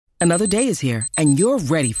Another day is here, and you're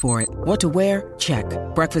ready for it. What to wear? Check.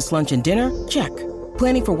 Breakfast, lunch, and dinner? Check.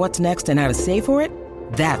 Planning for what's next and how to save for it?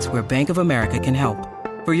 That's where Bank of America can help.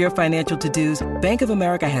 For your financial to-dos, Bank of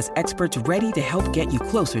America has experts ready to help get you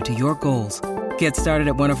closer to your goals. Get started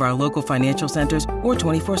at one of our local financial centers or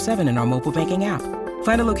 24/7 in our mobile banking app.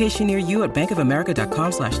 Find a location near you at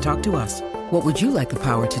bankofamerica.com/talktous. What would you like the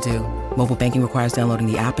power to do? Mobile banking requires downloading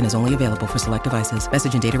the app and is only available for select devices.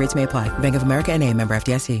 Message and data rates may apply. Bank of America N.A., member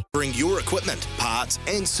FDIC. Bring your equipment, parts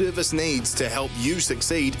and service needs to help you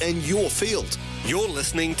succeed in your field. You're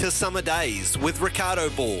listening to Summer Days with Ricardo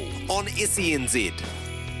Ball on SENZ.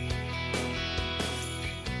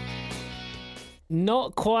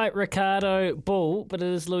 Not quite Ricardo Ball, but it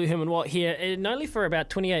is Lou Herman-Watt here, and only for about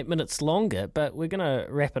 28 minutes longer, but we're going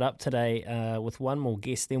to wrap it up today with one more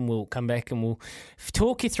guest, then we'll come back and we'll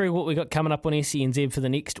talk you through what we got coming up on SENZ for the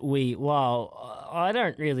next wee while. I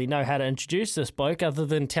don't really know how to introduce this bloke other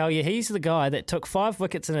than tell you he's the guy that took 5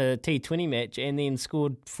 wickets in a T20 match and then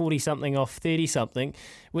scored 40-something off 30-something,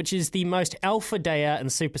 which is the most alpha day out in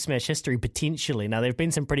Super Smash history, potentially. Now, there have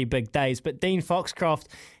been some pretty big days, but Dean Foxcroft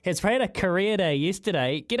has had a career day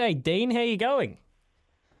yesterday. G'day, Dean. How are you going?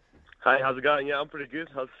 Hey, how's it going? Yeah, I'm pretty good.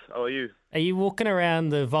 How are you? Are you walking around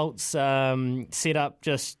the vaults set up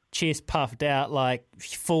just chest puffed out like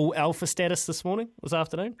full alpha status this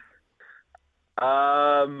afternoon?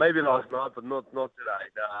 Maybe last night, but not today.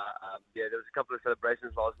 Yeah, there was a couple of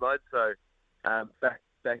celebrations last night, so back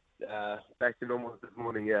to normal this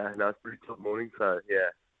morning. Yeah, no, it's a pretty tough morning, so yeah.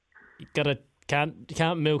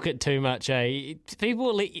 Can't milk it too much, eh? People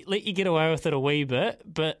will let you get away with it a wee bit,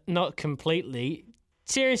 but not completely.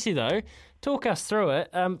 Seriously though, talk us through it.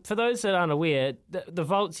 For those that aren't aware, the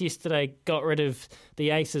vaults yesterday got rid of the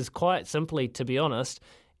aces quite simply, to be honest,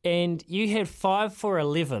 and you had 5 for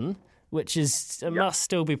 11. Which must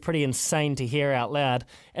still be pretty insane to hear out loud.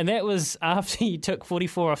 And that was after you took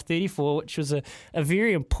 44 off 34, which was a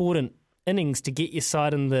very important innings to get your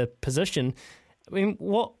side in the position. I mean,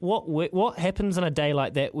 what happens in a day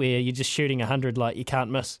like that where you're just shooting 100 like you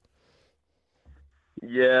can't miss?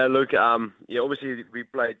 Yeah, look, obviously we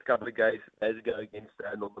played a couple of days ago against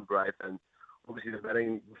Northern Brave, and obviously the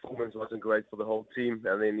batting performance wasn't great for the whole team.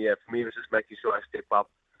 And then, for me, it was just making sure I step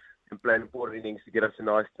up and play important innings to get us a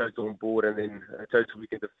nice total on board, and then a total we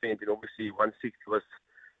can defend. And obviously 160 was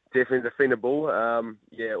definitely defendable. To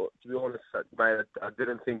be honest, mate, I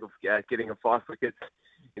didn't think of getting a 5 wickets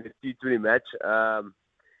in a T20 match.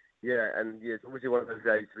 It's obviously one of those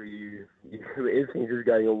days where everything's just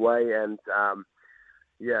going away. And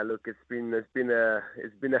look, it's been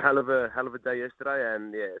a hell of a day yesterday,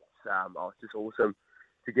 and it's just awesome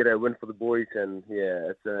to get a win for the boys, and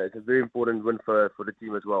it's a very important win for the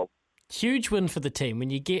team as well. Huge win for the team. When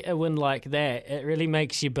you get a win like that, it really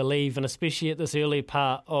makes you believe, and especially at this early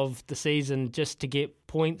part of the season, just to get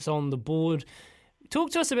points on the board. Talk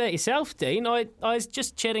to us about yourself, Dean. I was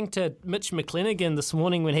just chatting to Mitch McClenaghan this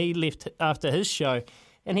morning when he left after his show,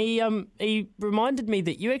 and he reminded me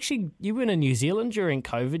that you were in New Zealand during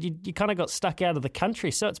COVID. You kind of got stuck out of the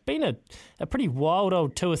country, so it's been a pretty wild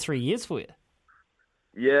old 2 or 3 years for you.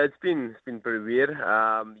 Yeah, it's been pretty weird.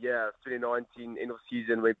 2019, end of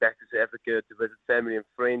season, went back to South Africa to visit family and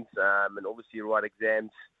friends, and obviously write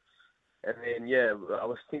exams. And then, I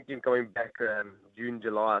was thinking coming back June,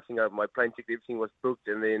 July. I think my plane ticket, everything was booked.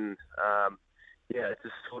 And then, it's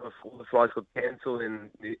just sort of all the flights got cancelled,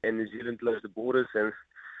 and New Zealand closed the borders. And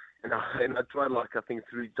I tried, I think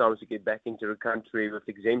 3 times to get back into the country with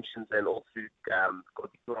exemptions, and all 3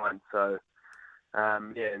 got declined. So,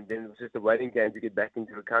 and then it was just a waiting game to get back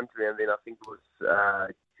into the country. And then I think it was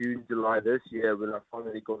June, July this year when I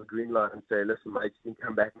finally got a green light and say, listen, mate, you can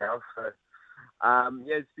come back now. So,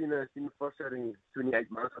 it's been a frustrating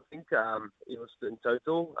 28 months, I think, it was in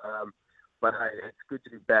total. But hey, it's good to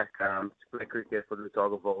be back to play cricket for the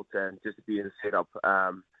Tiger Vault and just to be in the setup.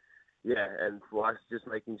 And for us, just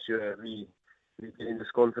making sure we get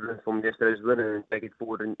this confidence from yesterday's win and take it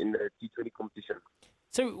forward in the T20 competition.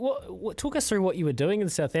 So what talk us through what you were doing in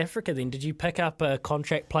South Africa then. Did you pick up a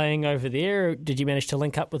contract playing over there? Or did you manage to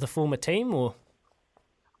link up with a former team? Or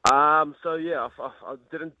I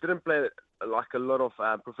didn't play like a lot of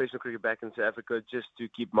professional cricket back in South Africa just to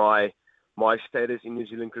keep my status in New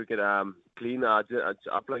Zealand cricket clean. I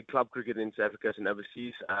played club cricket in South Africa and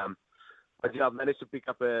overseas. But I managed to pick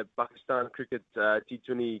up a Pakistan cricket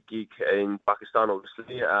T20 gig in Pakistan,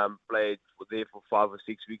 obviously. Played there for 5 or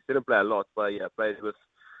 6 weeks. Didn't play a lot, but played with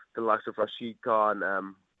the likes of Rashid Khan.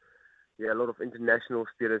 A lot of international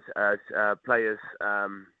status players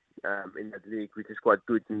in that league, which is quite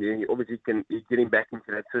good. And then obviously you're getting back into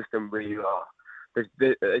that system where you are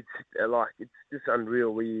it's just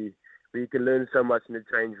unreal. We can learn so much in the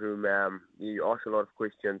change room. You ask a lot of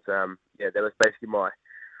questions. That was basically my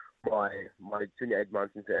 28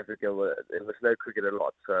 months in South Africa. There was no cricket a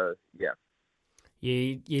lot, so yeah.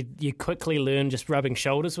 You quickly learn just rubbing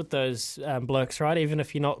shoulders with those blokes, right? Even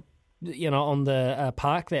if you're not on the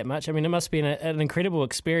park that much. I mean, it must be an incredible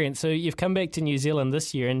experience. So you've come back to New Zealand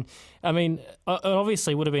this year, and I mean, it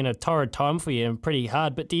obviously would have been a torrid time for you and pretty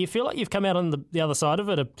hard, but do you feel like you've come out on the other side of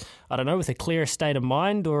it, with a clearer state of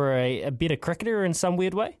mind or a better cricketer in some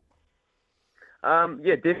weird way?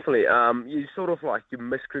 Yeah, definitely. You sort of you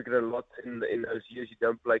miss cricket a lot in those years you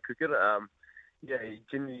don't play cricket. You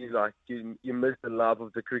generally you miss the love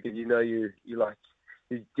of the cricket. You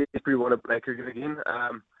desperately want to play cricket again.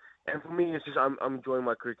 And for me, it's just I'm enjoying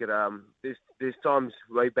my cricket. There's times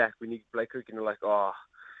way back when you play cricket and you're like, oh,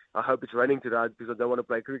 I hope it's raining today because I don't want to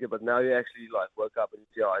play cricket. But now you actually woke up and you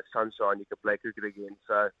see, oh, it's sunshine, you can play cricket again.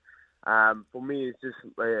 So for me, it's just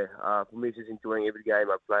enjoying every game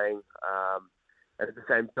I'm playing. And at the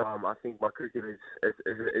same time, I think my cricket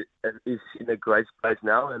is in a great place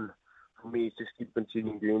now, and for me, it's just keep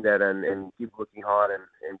continuing doing that and keep working hard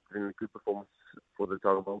and putting a good performance for the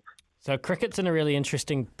Tiger Bolts. So cricket's in a really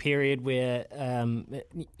interesting period where,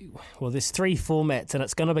 there's 3 formats and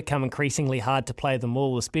it's going to become increasingly hard to play them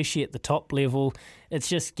all, especially at the top level. It's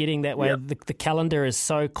just getting that way. Yep. The calendar is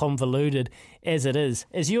so convoluted as it is.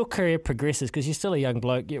 As your career progresses, because you're still a young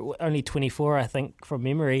bloke, you're only 24, I think, from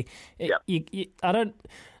memory. Yep.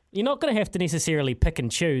 You're not going to have to necessarily pick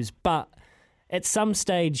and choose, but at some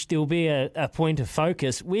stage there'll be a point of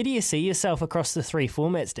focus. Where do you see yourself across the 3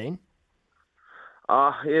 formats, Dean?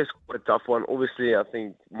 It's quite a tough one. Obviously, I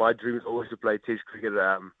think my dream is always to play Test cricket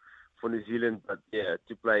for New Zealand, but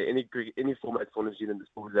to play any format for New Zealand is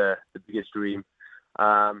probably the biggest dream.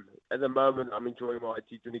 At the moment, I'm enjoying my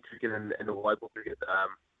T20 cricket and the white ball cricket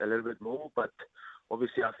a little bit more, but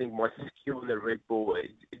obviously, I think my skill in the red ball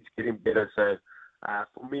is getting better. So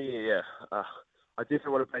for me, I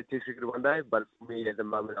definitely want to play Test cricket one day, but for me, at the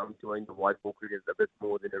moment, I'm enjoying the white ball cricket a bit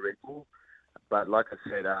more than the red ball. But like I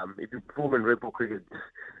said, if you perform in red ball cricket,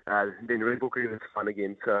 then red ball cricket is fun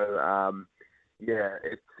again. So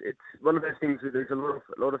it's one of those things where there's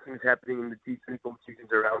a lot of things happening in the T20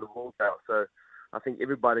 competitions around the world now. So I think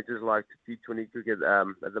everybody just likes T20 cricket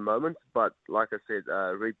at the moment. But like I said,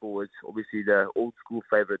 red ball is obviously the old school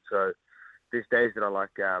favourite. So there's days that I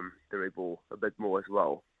like the red ball a bit more as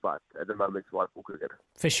well. But at the moment, it's white ball cricket.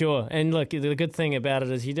 For sure. And look, the good thing about it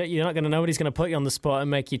is you're not going to, nobody's going to put you on the spot and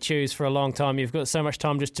make you choose for a long time. You've got so much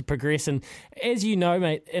time just to progress. And as you know,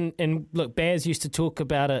 mate, and look, Baz used to talk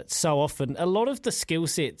about it so often, a lot of the skill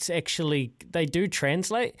sets actually, they do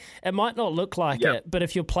translate. It might not look like it, but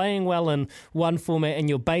if you're playing well in one format and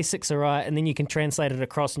your basics are right, and then you can translate it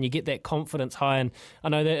across and you get that confidence high. And I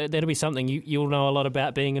know that'll be something you'll know a lot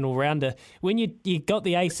about being an all-rounder. When you got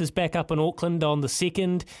the Aces back up in Auckland on the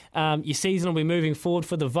 2nd, your season will be moving forward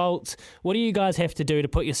for the Volts. What do you guys have to do to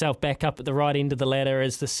put yourself back up at the right end of the ladder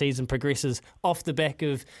as the season progresses off the back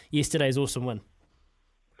of yesterday's awesome win?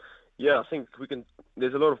 Yeah, I think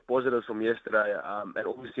there's a lot of positives from yesterday, and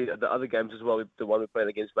obviously the other games as well. The one we played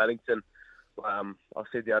against Wellington, I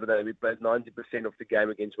said the other day we played 90% of the game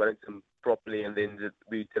against Wellington properly, and then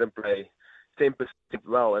we didn't play 10%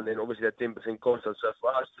 well, and then obviously that 10% cost us. So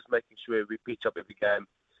for us, just making sure we pitch up every game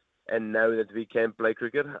and know that we can play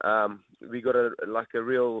cricket. We got a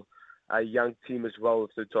real young team as well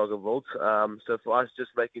with the Tiger Volts. So for us,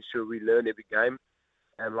 just making sure we learn every game.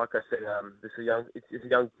 And like I said, it's a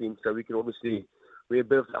young team, so we can obviously, we're a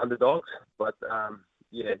bit of the underdogs, but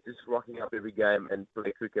just rocking up every game and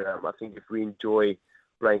play cricket. I think if we enjoy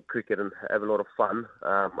playing cricket and have a lot of fun,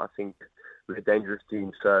 I think we're a dangerous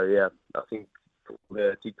team. So yeah, I think for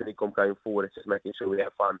the T20 comp going forward, it's just making sure we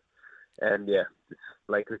have fun. And just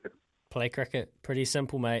play cricket. Play cricket. Pretty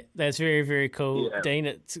simple, mate. That's very, very cool. Yeah. Dean,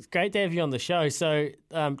 it's great to have you on the show. So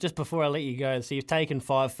just before I let you go, so you've taken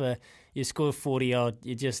 5 for, you scored 40-odd.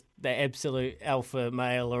 You're just the absolute alpha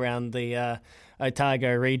male around the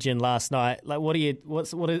Otago region last night. Like,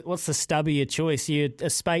 what's the stub of your choice? You a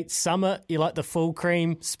Speight's Summit? You like the full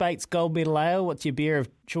cream Speight's Gold Medal Ale? What's your beer of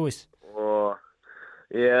choice?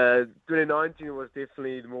 Yeah, 2019 was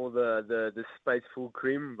definitely more the Speight's full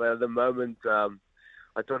cream, but at the moment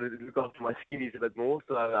I try to look after my skinnies a bit more,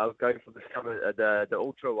 so I was going for the Summit, the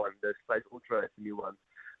Ultra one, the Speight's Ultra, it's the new one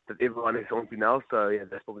that everyone is on to now. So yeah,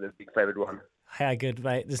 that's probably the big favourite one. How good,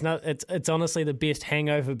 mate! It's honestly the best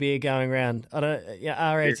hangover beer going around.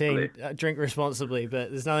 R18, drink responsibly, but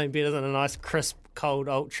there's nothing better than a nice crisp cold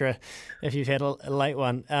Ultra if you've had a late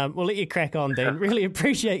one. We'll let you crack on, Dean. Really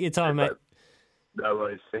appreciate your time, mate. No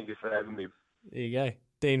worries. Thank you for having me. There you go.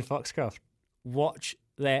 Dean Foxcroft. Watch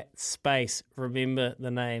that space. Remember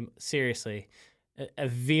the name. Seriously. A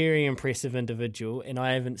very impressive individual, and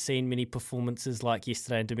I haven't seen many performances like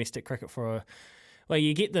yesterday in domestic cricket well,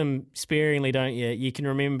 you get them sparingly, don't you? You can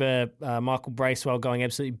remember Michael Bracewell going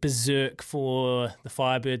absolutely berserk for the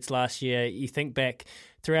Firebirds last year. You think back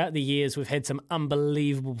throughout the years, we've had some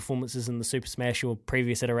unbelievable performances in the Super Smash or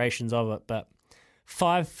previous iterations of it, but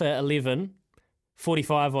 5 for 11,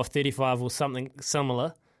 45 off 35 or something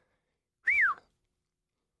similar.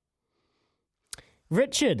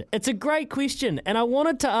 Richard, it's a great question, and I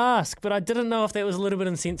wanted to ask, but I didn't know if that was a little bit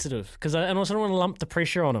insensitive, and also don't want to lump the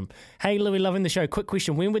pressure on him. Hey, Louis, loving the show. Quick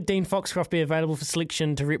question. When would Dean Foxcroft be available for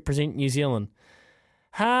selection to represent New Zealand?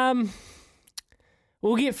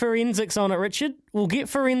 We'll get forensics on it, Richard. We'll get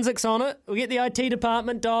forensics on it. We'll get the IT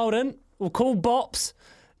department dialed in. We'll call Bops,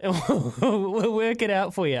 and we'll work it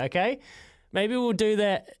out for you, okay? Maybe we'll do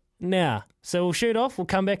that now. So we'll shoot off. We'll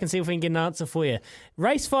come back and see if we can get an answer for you.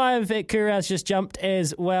 Race 5 at Kura's just jumped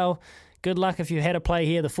as well. Good luck if you had a play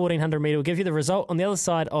here. The 1400 metre will give you the result on the other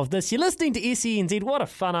side of this. You're listening to SENZ. What a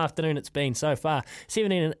fun afternoon it's been so far.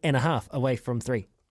 17 and a half away from 3.